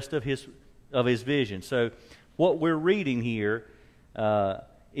in the rest of his vision. So what we're reading here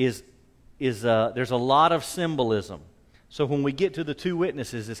is there's a lot of symbolism. So when we get to the two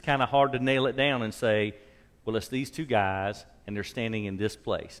witnesses, it's kind of hard to nail it down and say, well, it's these two guys, and they're standing in this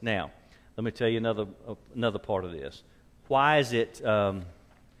place. Now, let me tell you another part of this. Why is it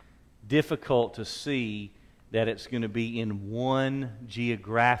difficult to see that it's going to be in one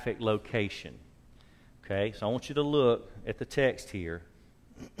geographic location? Okay, so I want you to look at the text here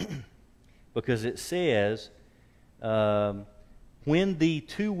because it says, when the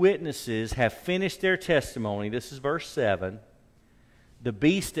two witnesses have finished their testimony, this is verse 7, the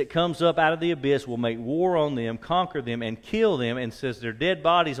beast that comes up out of the abyss will make war on them, conquer them, and kill them, and says their dead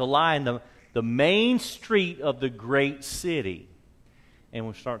bodies will lie in the main street of the great city. And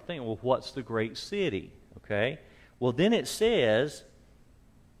we'll start thinking, well, what's the great city? Okay, well, then it says,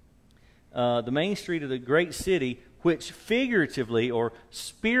 the main street of the great city, which figuratively or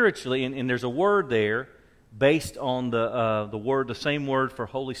spiritually, and there's a word there, based on the same word for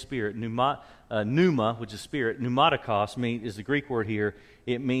Holy Spirit, pneuma, which is spirit. Pneumatikos is the Greek word here.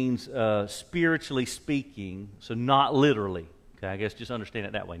 It means spiritually speaking, so not literally. Okay, I guess just understand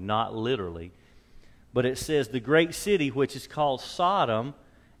it that way, not literally. But it says the great city, which is called Sodom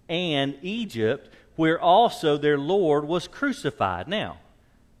and Egypt, where also their Lord was crucified. Now,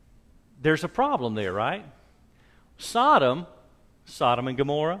 there's a problem there, right? Sodom and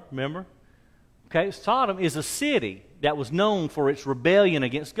Gomorrah, remember? Okay, Sodom is a city that was known for its rebellion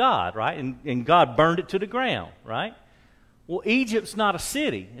against God, right? And God burned it to the ground, right? Well, Egypt's not a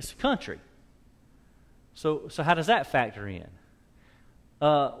city, it's a country. So how does that factor in?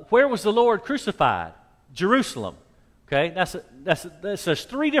 Where was the Lord crucified? Jerusalem. Okay, there's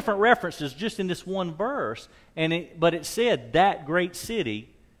 3 different references just in this one verse, but it said that great city,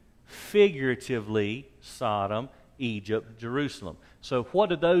 figuratively Sodom, Egypt, Jerusalem. So what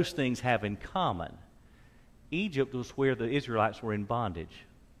do those things have in common? Egypt was where the Israelites were in bondage,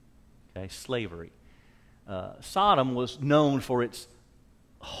 okay, slavery. Sodom was known for its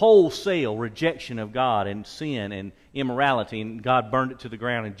wholesale rejection of God and sin and immorality, and God burned it to the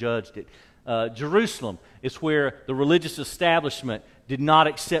ground and judged it. Jerusalem is where the religious establishment did not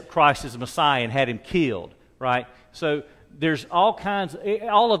accept Christ as Messiah and had him killed, right? So there's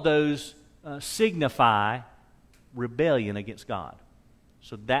all of those signify rebellion against God.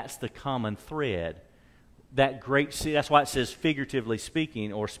 So that's the common thread. That great city, that's why it says figuratively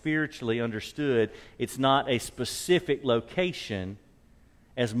speaking or spiritually understood. It's not a specific location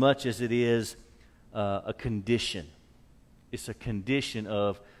as much as it is a condition. It's a condition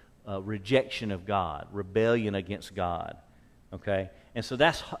of rejection of God, rebellion against God. Okay? And so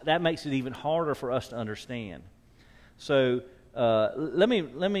that makes it even harder for us to understand. So let me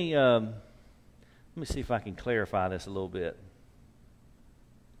see if I can clarify this a little bit.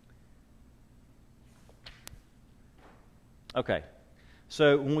 Okay,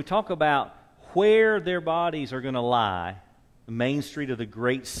 so when we talk about where their bodies are going to lie, the main street of the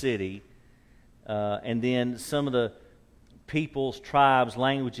great city, And then some of the peoples, tribes,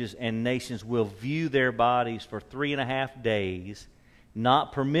 languages, and nations will view their bodies for 3.5 days,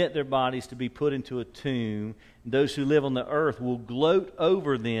 not permit their bodies to be put into a tomb. Those who live on the earth will gloat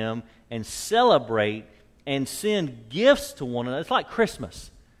over them and celebrate and send gifts to one another. It's like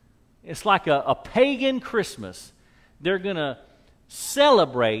Christmas. It's like a pagan Christmas. They're going to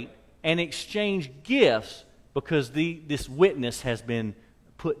celebrate and exchange gifts because this witness has been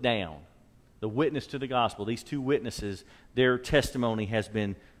put down. The witness to the gospel. These two witnesses, their testimony has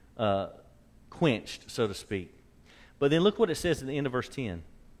been quenched, so to speak. But then look what it says at the end of verse 10.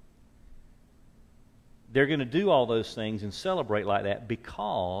 They're going to do all those things and celebrate like that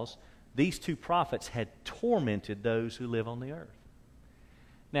because these two prophets had tormented those who live on the earth.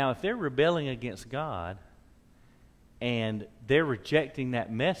 Now, if they're rebelling against God and they're rejecting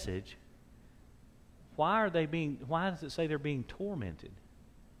that message, why does it say they're being tormented?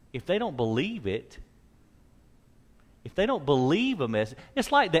 If they don't believe it, if they don't believe a message,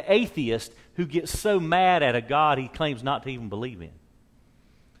 it's like the atheist who gets so mad at a God he claims not to even believe in.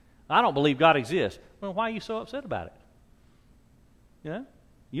 I don't believe God exists. Well, why are you so upset about it? You know?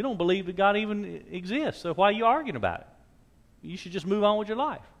 You don't believe that God even exists, so why are you arguing about it? You should just move on with your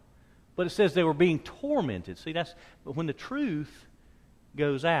life. But it says they were being tormented. See, but when the truth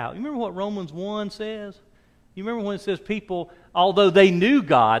goes out. You remember what Romans 1 says? You remember when it says people, although they knew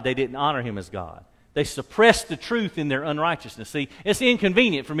God, they didn't honor Him as God. They suppressed the truth in their unrighteousness. See, it's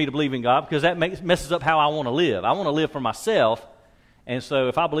inconvenient for me to believe in God because that messes up how I want to live. I want to live for myself, and so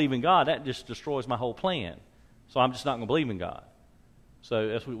if I believe in God, that just destroys my whole plan. So I'm just not going to believe in God. So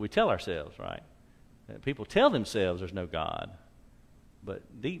that's what we tell ourselves, right? People tell themselves there's no God,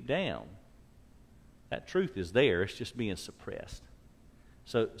 but deep down, that truth is there. It's just being suppressed.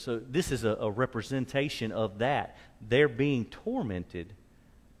 So this is a representation of that. They're being tormented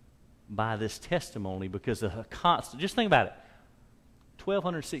by this testimony because of a constant, just think about it,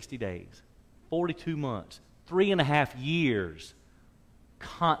 1,260 days, 42 months, 3.5 years,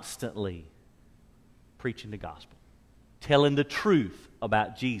 constantly preaching the gospel, telling the truth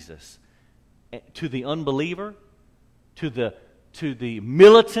about Jesus to the unbeliever, to the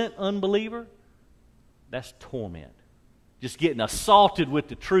militant unbeliever. That's torment. Just getting assaulted with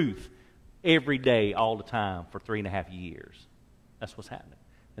the truth every day, all the time for 3.5 years. That's what's happening.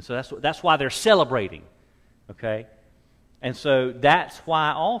 And so that's why they're celebrating, okay? And so that's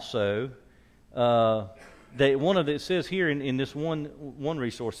why also it says here in this one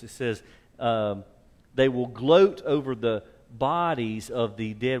resource, it says they will gloat over the bodies of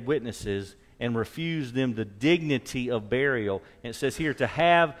the dead witnesses and refuse them the dignity of burial. And it says here, to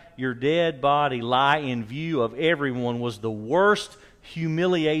have your dead body lie in view of everyone was the worst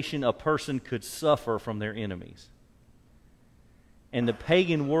humiliation a person could suffer from their enemies. And the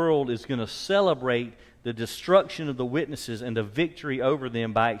pagan world is going to celebrate the destruction of the witnesses and the victory over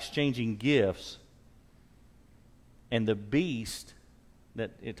them by exchanging gifts. And the beast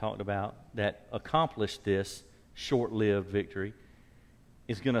that it talked about that accomplished this short-lived victory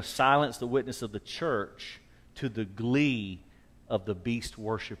is going to silence the witness of the church to the glee of the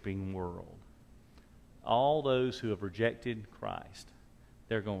beast-worshiping world. All those who have rejected Christ,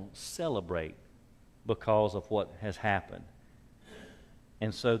 they're going to celebrate because of what has happened.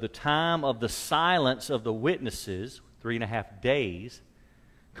 And so the time of the silence of the witnesses, 3.5 days,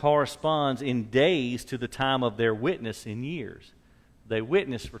 corresponds in days to the time of their witness in years. They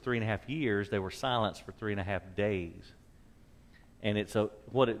witnessed for 3.5 years. They were silenced for 3.5 days. And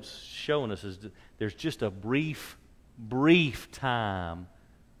what it's showing us is there's just a brief time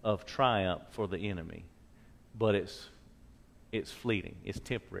of triumph for the enemy, but it's fleeting. It's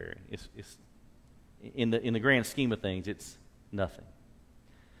temporary. It's in the grand scheme of things, it's nothing.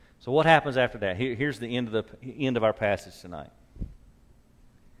 So what happens after that? Here's the end of our passage tonight.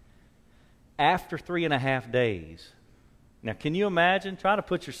 After 3.5 days, now can you imagine? Try to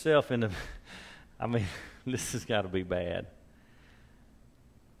put yourself in the. I mean, this has got to be bad.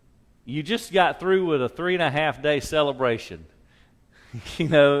 You just got through with a 3.5 day celebration. You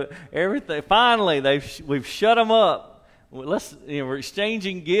know, everything. Finally, we've shut them up. We're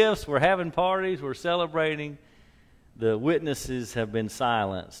exchanging gifts. We're having parties. We're celebrating. The witnesses have been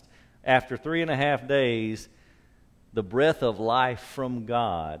silenced. After 3.5 days, the breath of life from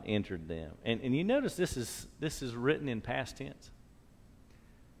God entered them. And you notice this is written in past tense.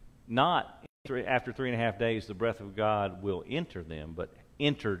 Not after 3.5 days, the breath of God will enter them, but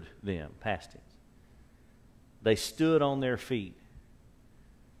entered them, past tense. They stood on their feet.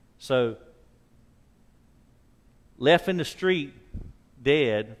 So, left in the street,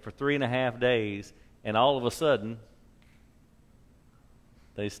 dead for 3.5 days, and all of a sudden,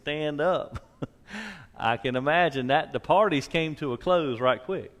 They stand up. I can imagine that the parties came to a close right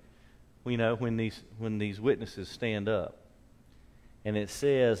quick. You know, when these witnesses stand up. And it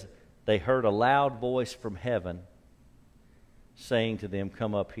says, they heard a loud voice from heaven saying to them,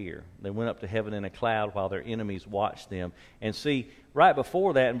 come up here. They went up to heaven in a cloud while their enemies watched them. And see, right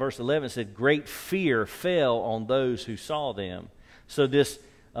before that in verse 11 it said, great fear fell on those who saw them. So this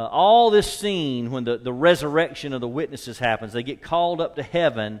all this scene when the resurrection of the witnesses happens, they get called up to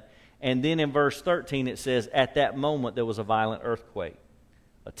heaven, and then in verse 13 it says, at that moment there was a violent earthquake.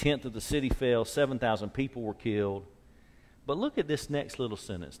 A tenth of the city fell, 7,000 people were killed. But look at this next little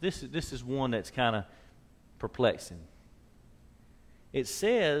sentence. This is one that's kind of perplexing. It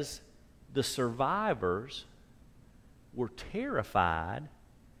says the survivors were terrified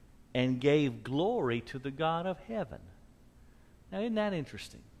and gave glory to the God of heaven. Now, isn't that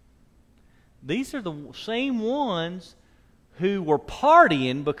interesting? These are the same ones who were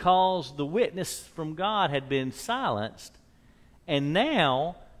partying because the witness from God had been silenced, and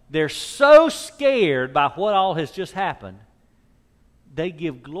now they're so scared by what all has just happened, they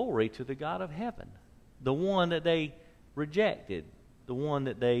give glory to the God of heaven, the one that they rejected, the one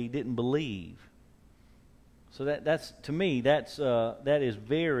that they didn't believe. So that's to me, that is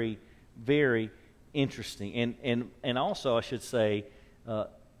very, very interesting. And also, I should say,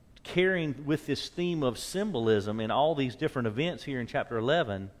 carrying with this theme of symbolism in all these different events here in chapter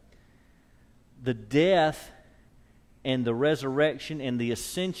 11, the death and the resurrection and the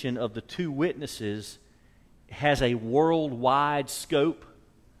ascension of the two witnesses has a worldwide scope.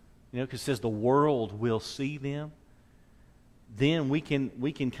 You know, because it says the world will see them. Then we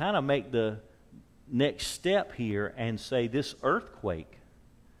can kind of make the next step here and say this earthquake,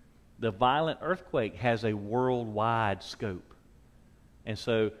 the violent earthquake, has a worldwide scope. And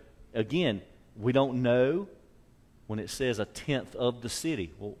so, again, we don't know when it says a tenth of the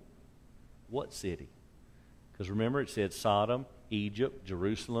city. Well, what city? Because remember, it said Sodom, Egypt,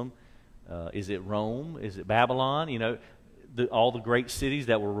 Jerusalem. Is it Rome? Is it Babylon? You know, all the great cities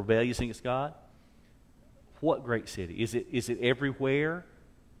that were rebellious against God. What great city? Is it everywhere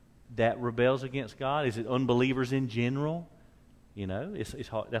that rebels against God? Is it unbelievers in general? You know, it's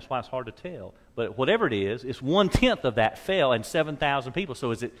hard, that's why it's hard to tell. But whatever it is, it's 1/10 of that fell and 7,000 people. So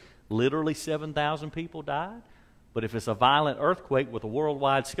is it literally 7,000 people died? But if it's a violent earthquake with a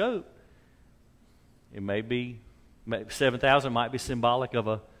worldwide scope, it may be 7,000 might be symbolic of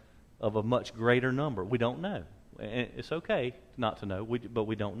a much greater number. We don't know. And it's okay not to know, but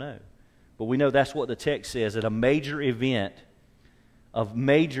we don't know. But we know that's what the text says, that a major event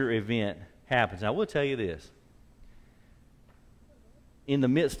happens. Now, I will tell you this. In the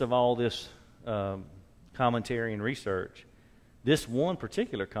midst of all this commentary and research, this one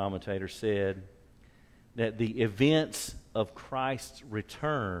particular commentator said that the events of Christ's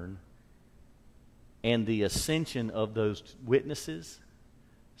return and the ascension of those witnesses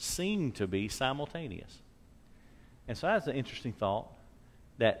seem to be simultaneous. And so that's an interesting thought,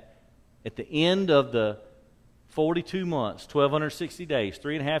 that at the end of the 42 months, 1,260 days,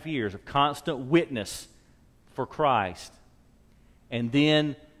 3.5 years of constant witness for Christ, and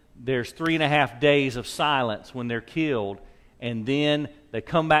then there's 3.5 days of silence when they're killed, and then they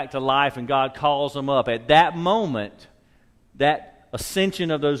come back to life and God calls them up. At that moment, that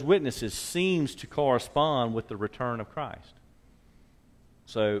ascension of those witnesses seems to correspond with the return of Christ.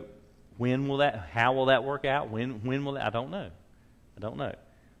 So how will that work out? When will that? I don't know.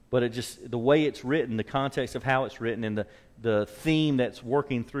 But it just, the way it's written, the context of how it's written, and the theme that's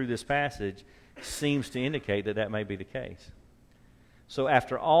working through this passage seems to indicate that may be the case. So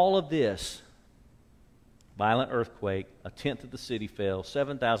after all of this, violent earthquake, a tenth of the city fell,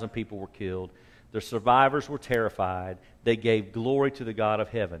 7,000 people were killed, the survivors were terrified, they gave glory to the God of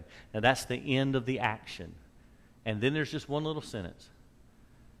heaven. Now that's the end of the action. And then there's just one little sentence.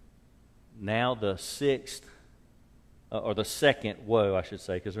 Now the sixth, or the second woe, I should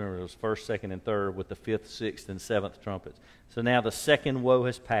say, because remember it was first, second, and third with the fifth, sixth, and seventh trumpets. So now the second woe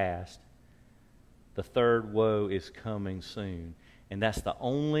has passed. The third woe is coming soon. And that's the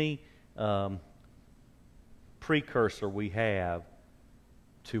only precursor we have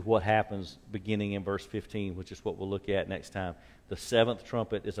to what happens beginning in verse 15, which is what we'll look at next time. The seventh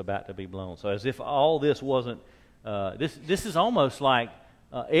trumpet is about to be blown. So as if all this wasn't, this is almost like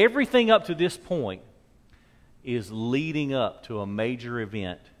everything up to this point is leading up to a major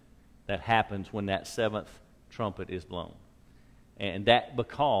event that happens when that seventh trumpet is blown. And that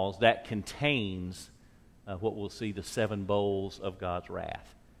because that contains what we'll see, the 7 bowls of God's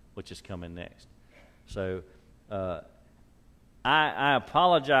wrath, which is coming next. So I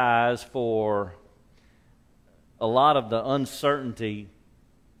apologize for a lot of the uncertainty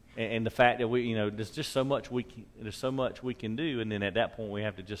And the fact that there's just so much there's so much we can do, and then at that point we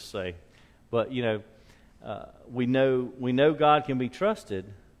have to just say, but we know God can be trusted.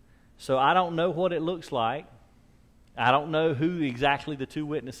 So I don't know what it looks like. I don't know who exactly the two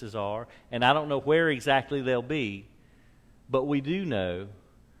witnesses are, and I don't know where exactly they'll be. But we do know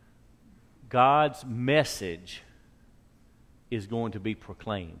God's message is going to be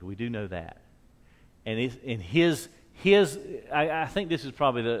proclaimed. We do know that, and I think this is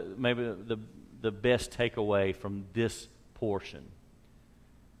probably maybe the best takeaway from this portion.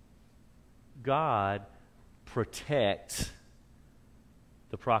 God protects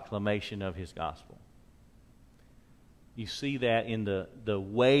the proclamation of His gospel. You see that in the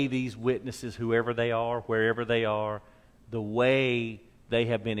way these witnesses, whoever they are, wherever they are, the way they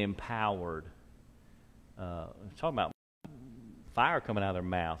have been empowered. Talking about fire coming out of their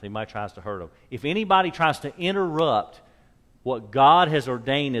mouth. Anybody tries to hurt them. If anybody tries to interrupt what God has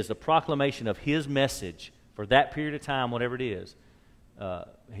ordained as the proclamation of His message for that period of time, whatever it is,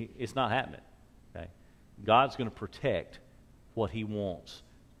 it's not happening. Okay? God's going to protect what He wants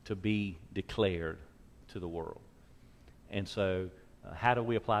to be declared to the world. And so, how do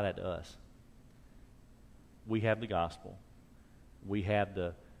we apply that to us? We have the gospel. We have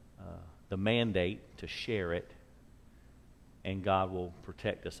the mandate to share it, and God will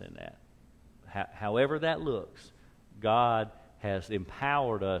protect us in that. However that looks, God has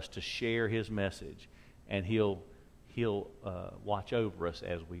empowered us to share His message, and He'll watch over us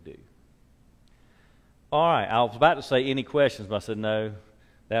as we do. All right, I was about to say any questions, but I said no,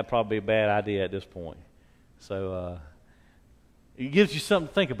 that'd probably be a bad idea at this point. So it gives you something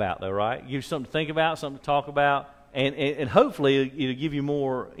to think about, though, right? It gives you something to think about, something to talk about, and hopefully it'll give you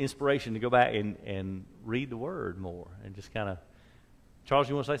more inspiration to go back and read the Word more and just kind of. Charles,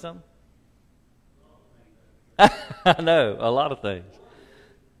 you want to say something? I know, a lot of things.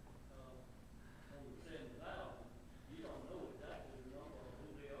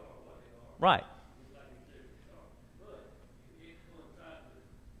 Right.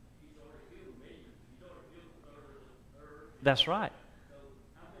 That's right.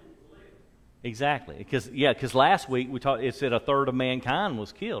 Exactly. Because last week it said a third of mankind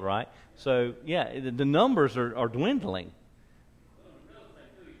was killed, right? So, yeah, the numbers are dwindling.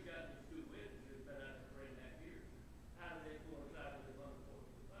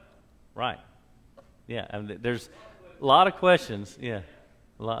 Right. Yeah, I mean, there's a lot of questions. Yeah,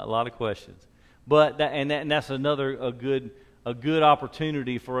 a lot of questions. But that's a good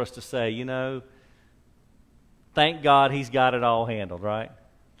opportunity for us to say, thank God He's got it all handled, right?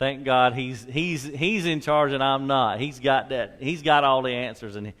 Thank God He's in charge and I'm not. He's got that. He's got all the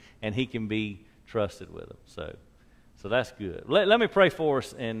answers and He can be trusted with them. So that's good. Let me pray for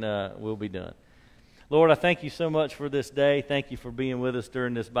us and we'll be done. Lord, I thank You so much for this day. Thank You for being with us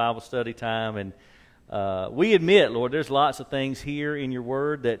during this Bible study time. And we admit, Lord, there's lots of things here in Your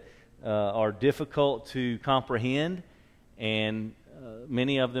Word that are difficult to comprehend, and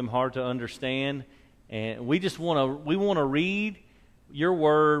many of them hard to understand. And we want to read Your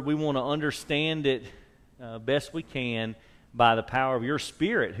Word. We want to understand it best we can by the power of Your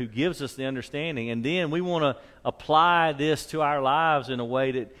Spirit, who gives us the understanding. And then we want to apply this to our lives in a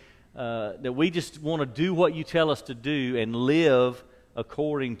way that we just want to do what You tell us to do and live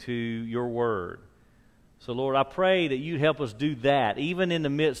according to Your Word. So, Lord, I pray that You'd help us do that, even in the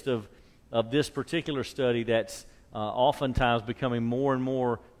midst of this particular study that's oftentimes becoming more and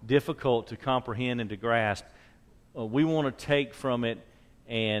more difficult to comprehend and to grasp. We want to take from it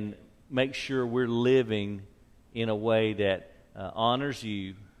and make sure we're living in a way that honors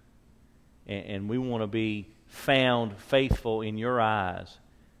You, and we want to be found faithful in Your eyes.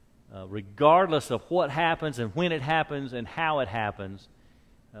 Regardless of what happens and when it happens and how it happens,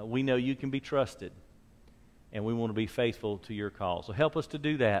 we know You can be trusted, and we want to be faithful to Your call. So help us to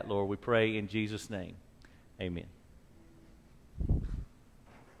do that, Lord, we pray in Jesus' name. Amen.